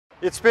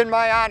It's been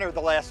my honor the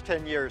last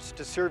 10 years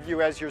to serve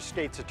you as your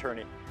state's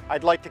attorney.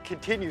 I'd like to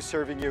continue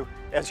serving you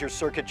as your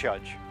circuit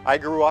judge. I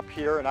grew up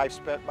here and I've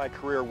spent my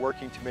career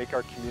working to make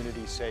our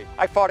community safe.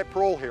 I fought at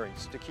parole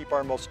hearings to keep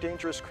our most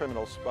dangerous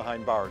criminals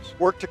behind bars,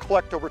 worked to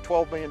collect over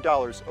 $12 million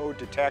owed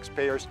to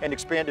taxpayers, and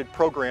expanded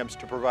programs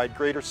to provide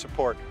greater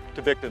support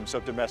to victims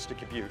of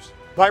domestic abuse.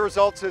 My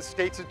results as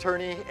state's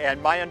attorney and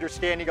my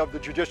understanding of the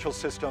judicial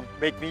system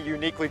make me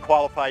uniquely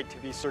qualified to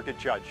be circuit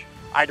judge.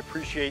 I'd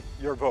appreciate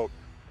your vote.